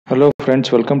Hello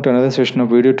friends, welcome to another session of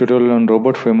video tutorial on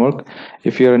robot framework.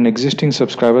 If you are an existing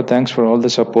subscriber, thanks for all the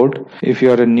support. If you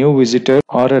are a new visitor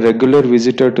or a regular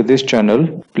visitor to this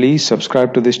channel, please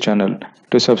subscribe to this channel.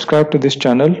 To subscribe to this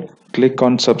channel, click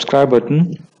on subscribe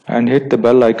button and hit the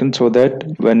bell icon so that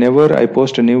whenever I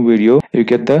post a new video, you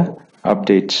get the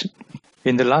updates.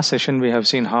 In the last session, we have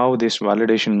seen how this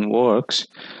validation works.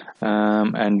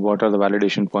 And what are the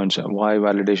validation points, why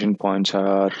validation points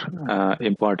are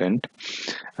important.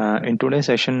 In today's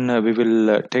session, we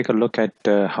will take a look at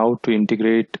how to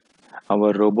integrate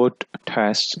our robot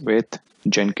tests with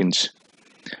Jenkins.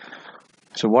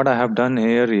 So what I have done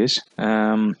here is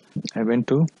I went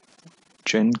to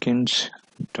jenkins.io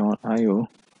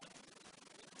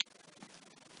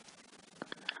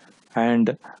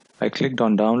and I clicked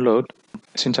on download.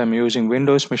 Since I'm using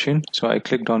Windows machine, so I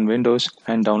clicked on Windows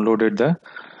and downloaded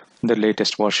the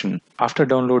latest version. After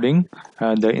downloading,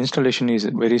 the installation is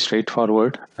very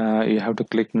straightforward. You have to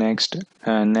click next,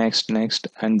 next,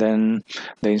 and then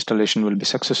the installation will be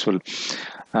successful.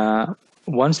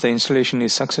 Once the installation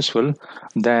is successful,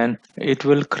 then it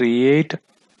will create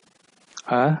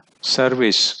a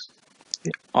service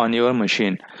on your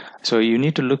machine. So you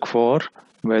need to look for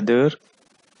whether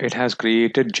it has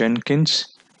created Jenkins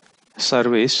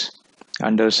Service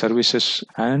under services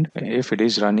and if it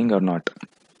is running or not.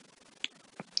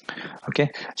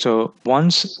 Okay, so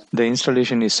once the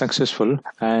installation is successful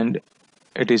and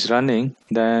it is running,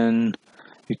 then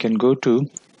you can go to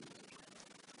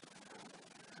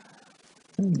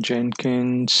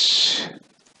Jenkins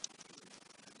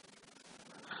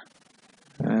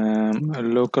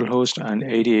localhost and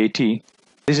 8080.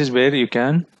 This is where you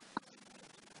can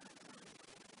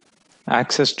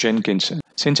access Jenkins.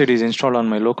 Since it is installed on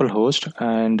my local host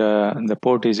and the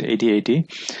port is 8080,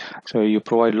 so you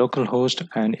provide localhost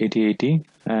and 8080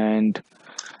 and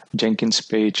Jenkins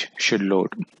page should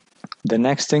load. The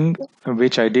next thing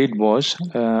which I did was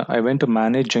I went to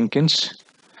manage Jenkins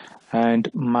and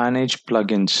manage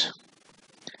plugins.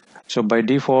 So by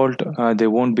default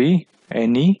there won't be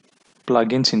any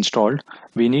plugins installed.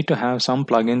 We need to have some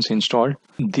plugins installed.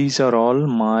 These are all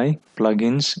my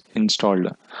plugins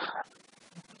installed.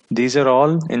 These are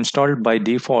all installed by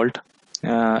default,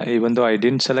 even though I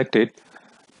didn't select it,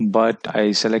 but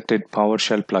I selected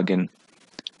PowerShell plugin.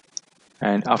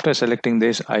 And after selecting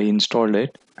this, I installed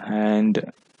it,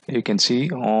 and you can see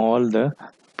all the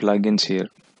plugins here,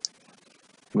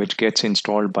 which gets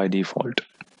installed by default.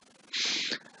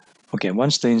 Okay,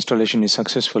 once the installation is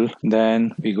successful,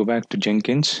 then we go back to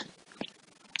Jenkins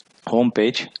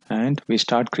homepage and we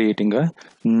start creating a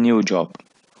new job.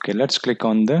 Okay, let's click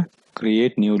on the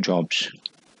create new jobs.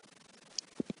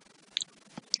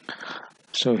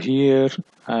 So here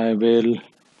I will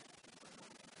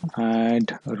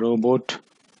add robot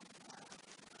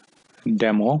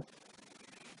demo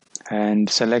and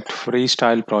select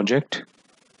freestyle project.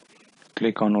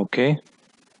 Click on OK.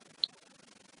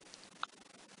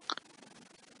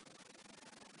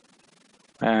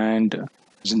 And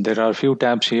there are a few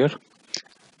tabs here: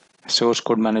 source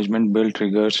code management, build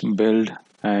triggers, build,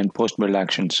 and post build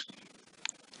actions.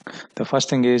 The first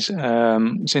thing is,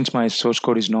 since my source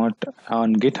code is not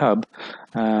on GitHub,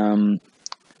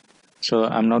 so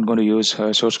I'm not going to use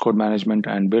source code management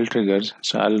and build triggers.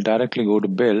 So I'll directly go to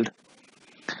build.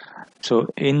 So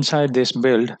inside this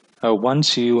build,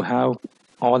 once you have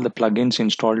all the plugins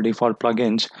installed, default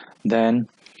plugins, then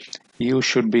you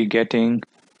should be getting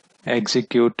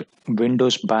execute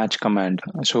Windows batch command.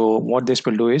 So what this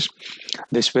will do is,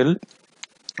 this will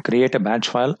create a batch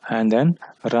file and then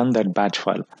run that batch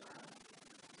file,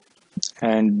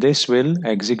 and this will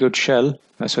execute shell.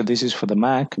 So this is for the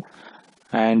Mac,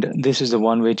 and this is the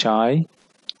one which I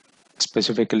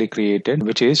specifically created,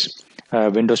 which is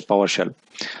Windows PowerShell.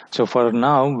 So for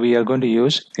now we are going to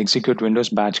use execute Windows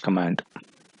batch command.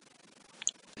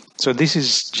 So this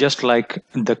is just like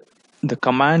the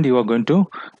command you are going to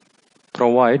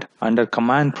provide under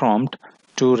command prompt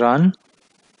to run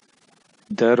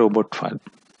the robot file.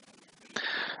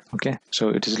 Okay, so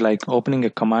it is like opening a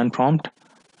command prompt,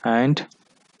 and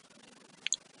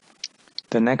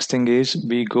the next thing is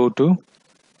we go to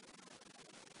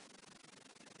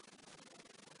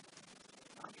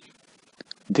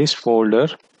this folder.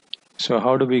 So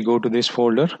how do we go to this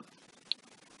folder?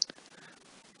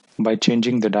 By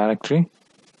changing the directory,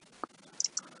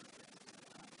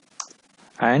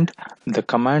 and the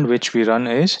command which we run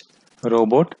is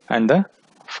robot and the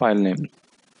file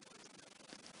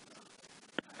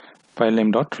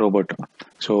name.robot.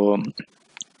 So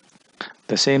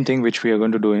the same thing which we are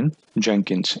going to do in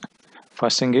Jenkins.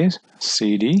 First thing is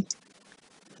cd.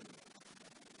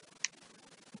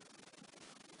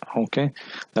 Okay,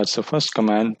 That's the first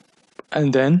command.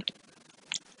 And then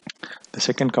the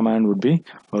second command would be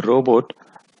robot,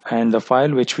 and the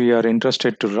file which we are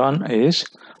interested to run is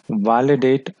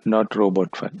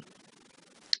validate.robot file.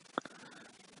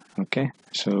 Okay,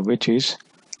 so which is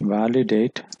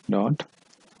validate.robot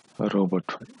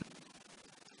file.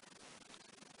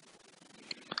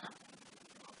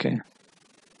 Okay,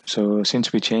 so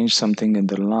since we changed something in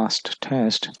the last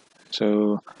test,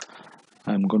 so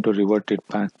I'm going to revert it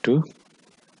back to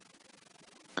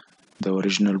the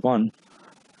original one,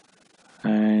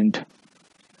 and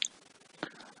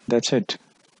that's it.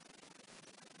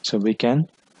 So we can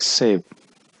save.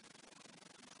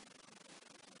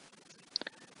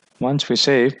 Once we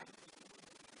save,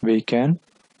 we can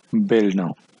build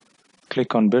now.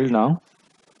 Click on build now.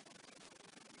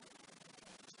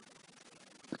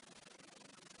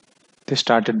 They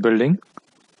started building.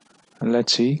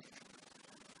 Let's see.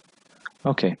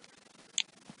 Okay.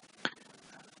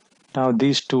 Now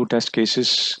these two test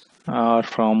cases are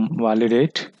from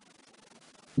validate,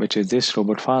 which is this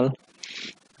robot file,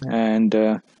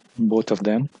 and both of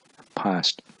them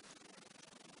passed.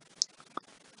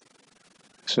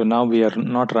 So now we are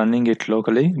not running it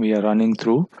locally, we are running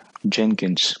through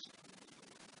Jenkins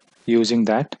using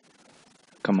that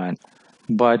command.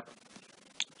 But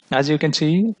as you can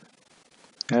see,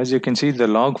 the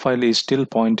log file is still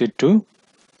pointed to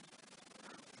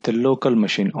the local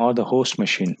machine or the host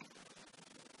machine.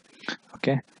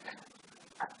 Okay.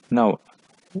 Now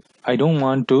I don't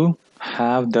want to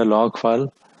have the log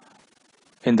file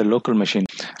in the local machine.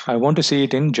 I want to see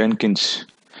it in Jenkins.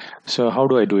 So how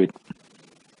do I do it?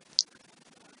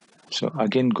 So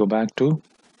again, go back to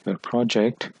your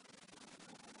project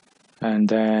and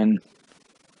then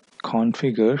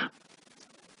configure.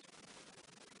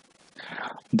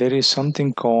 There is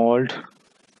something called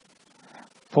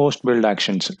post build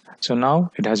actions. So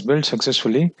now it has built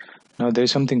successfully. Now there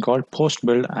is something called post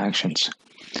build actions.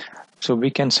 So we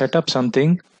can set up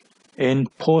something in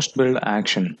post build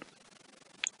action.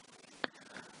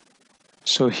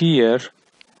 So here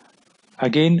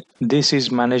again, this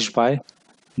is managed by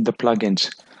the plugins.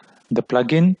 The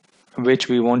plugin which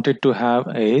we wanted to have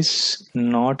is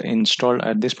not installed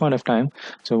at this point of time.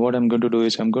 So what I'm going to do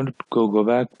is I'm going to go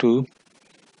back to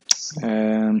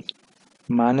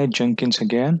manage Jenkins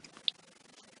again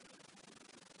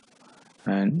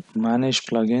and manage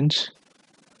plugins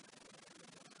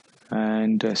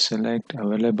and select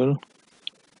available.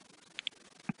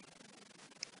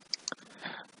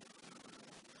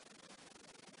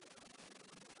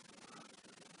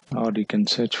 Or you can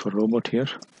search for robot here.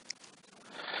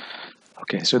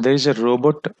 Okay, so there is a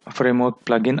robot framework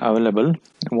plugin available.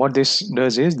 What this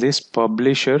does is this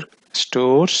publisher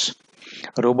stores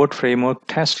robot framework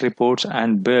test reports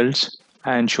and builds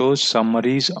and shows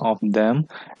summaries of them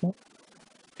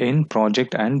in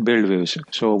project and build views.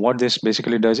 So what this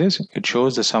basically does is it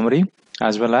shows the summary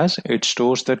as well as it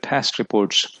stores the test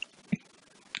reports.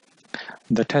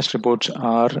 The test reports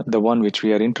are the one which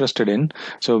we are interested in.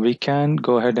 So we can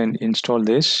go ahead and install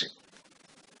this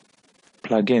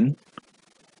plugin.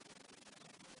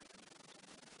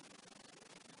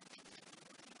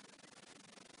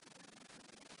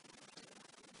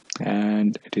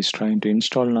 And it is trying to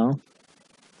install now.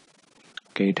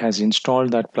 Okay, it has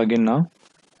installed that plugin now.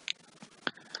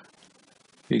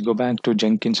 We go back to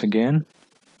Jenkins again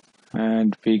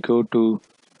and we go to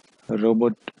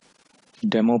robot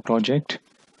demo project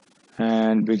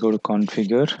and we go to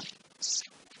configure.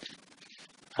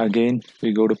 Again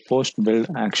we go to post build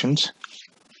actions.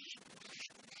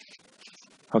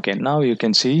 Okay, now you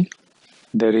can see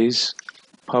there is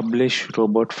publish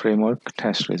robot framework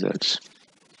test results.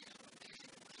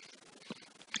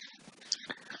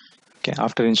 Okay,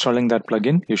 after installing that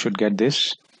plugin you should get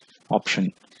this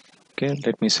option. Okay,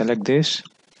 let me select this.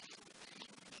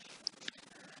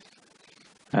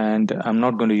 And I'm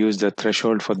not going to use the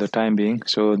threshold for the time being.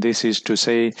 So this is to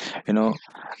say, you know,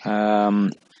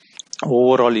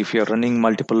 overall if you're running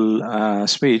multiple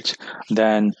suites,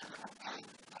 then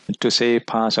to say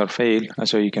pass or fail,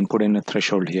 so you can put in a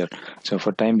threshold here. So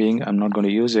for time being I'm not going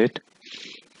to use it.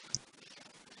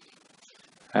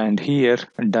 And here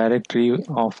directory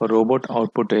of a robot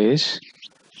output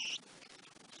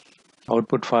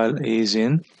file is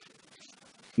in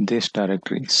this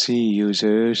directory, C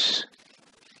users.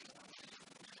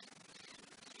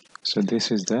 So this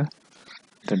is the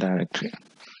directory.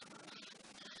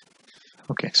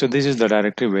 Okay, so this is the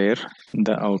directory where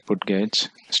the output gets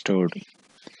stored.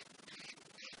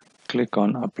 Click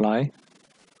on apply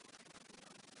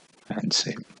and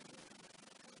save.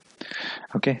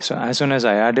 Okay, so as soon as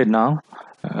I add it now,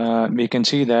 we can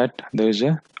see that there is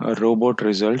a robot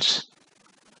results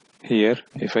here.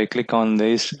 If I click on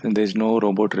this, there's no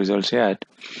robot results yet.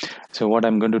 So what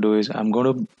I'm going to do is I'm going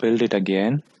to build it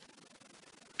again,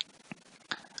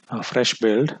 a fresh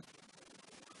build.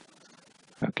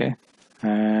 Okay,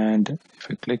 and if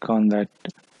I click on that,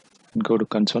 go to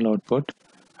console output,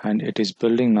 and it is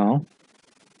building now.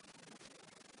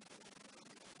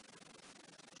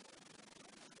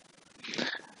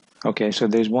 Okay, so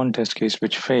there's one test case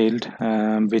which failed.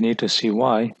 We need to see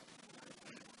why.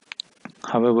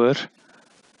 However,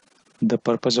 the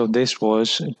purpose of this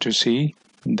was to see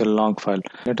the log file.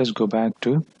 Let us go back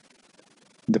to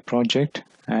the project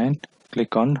and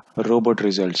click on robot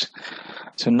results.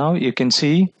 So now you can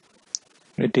see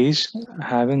it is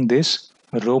having this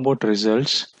robot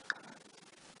results,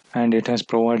 and it has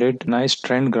provided nice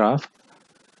trend graph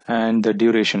and the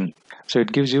duration. So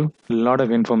it gives you a lot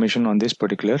of information on this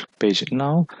particular page.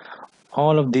 Now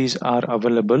all of these are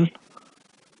available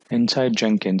inside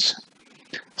Jenkins.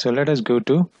 So let us go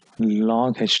to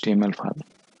log HTML file.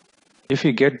 If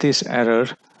you get this error,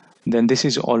 then this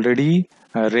is already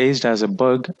raised as a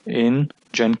bug in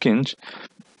Jenkins,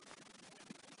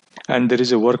 and there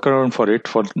is a workaround for it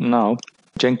for now.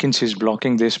 Jenkins is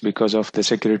blocking this because of the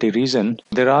security reason.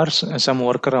 There are some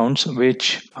workarounds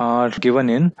which are given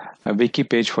in a wiki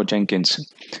page for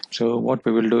Jenkins. So what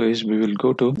we will do is we will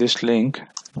go to this link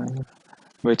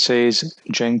which says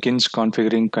Jenkins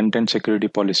configuring content security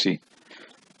policy.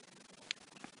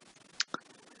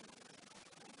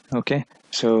 Okay,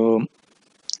 so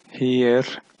here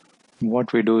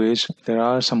what we do is there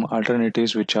are some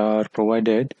alternatives which are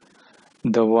provided.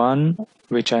 The one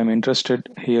which I'm interested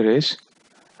here is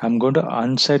I'm going to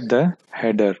unset the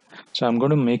header. So I'm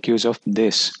going to make use of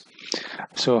this.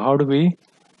 So how do we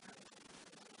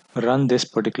run this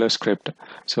particular script?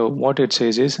 So what it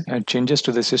says is changes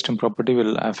to the system property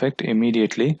will affect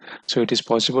immediately. So it is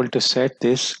possible to set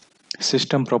this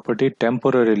system property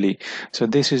temporarily. So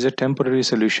this is a temporary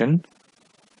solution,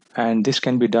 and this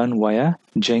can be done via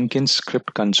Jenkins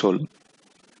script console.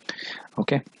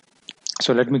 Okay,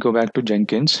 so let me go back to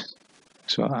Jenkins.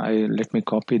 So let me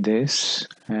copy this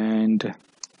and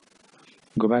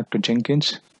go back to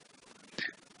Jenkins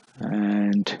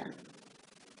and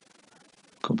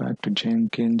go back to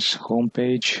Jenkins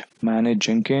homepage, manage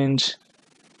Jenkins,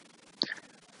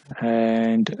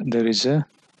 and there is a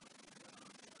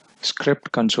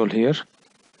script console here.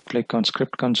 Click on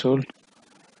script console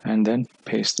and then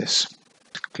paste this.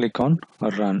 Click on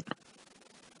run.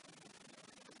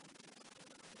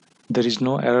 There is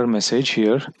no error message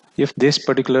here. If this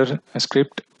particular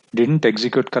script didn't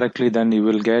execute correctly, then you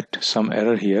will get some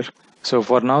error here. So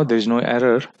for now there is no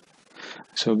error.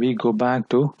 So we go back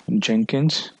to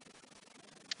Jenkins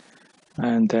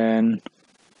and then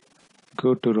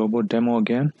go to robot demo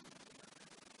again,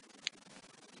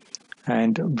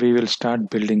 and we will start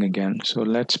building again. So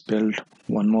let's build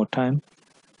one more time.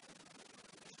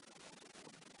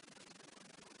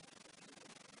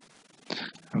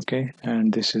 Okay,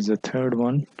 and this is the third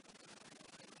one.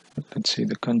 Let's see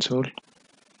the console.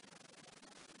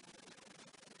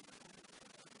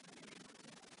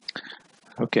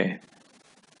 Okay,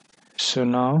 so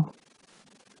now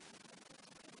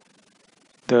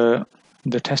the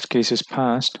test case is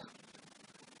passed.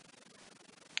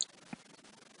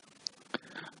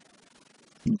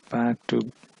 Back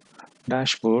to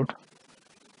dashboard,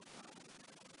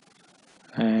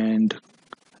 and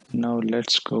now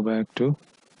let's go back to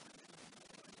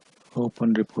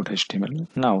open report HTML.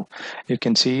 Now you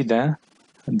can see the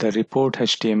report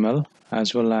HTML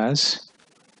as well as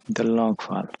the log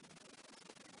file.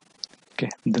 Okay,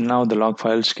 now the log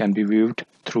files can be viewed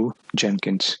through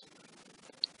Jenkins.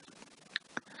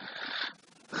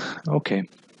 Okay,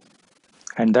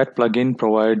 and that plugin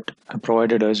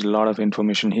provided us a lot of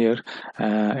information here.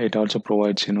 It also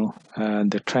provides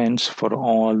the trends for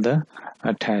all the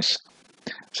tests.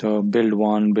 So build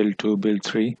 1, build 2, build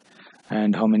 3,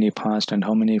 and how many passed and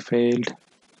how many failed.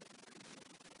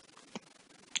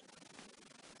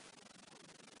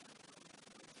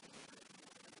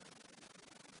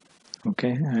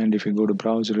 Okay, and if you go to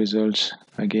browser results,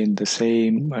 again the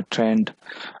same trend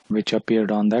which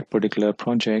appeared on that particular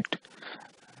project,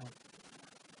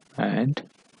 and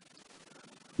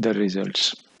the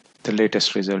results, the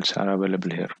latest results are available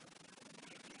here.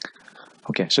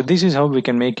 Okay, so this is how we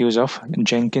can make use of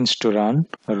Jenkins to run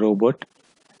robot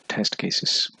test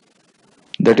cases.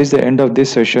 That is the end of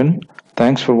this session.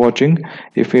 Thanks for watching.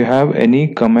 If you have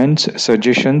any comments,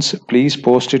 suggestions, please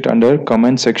post it under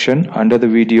comment section under the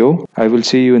video. I will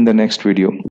see you in the next video.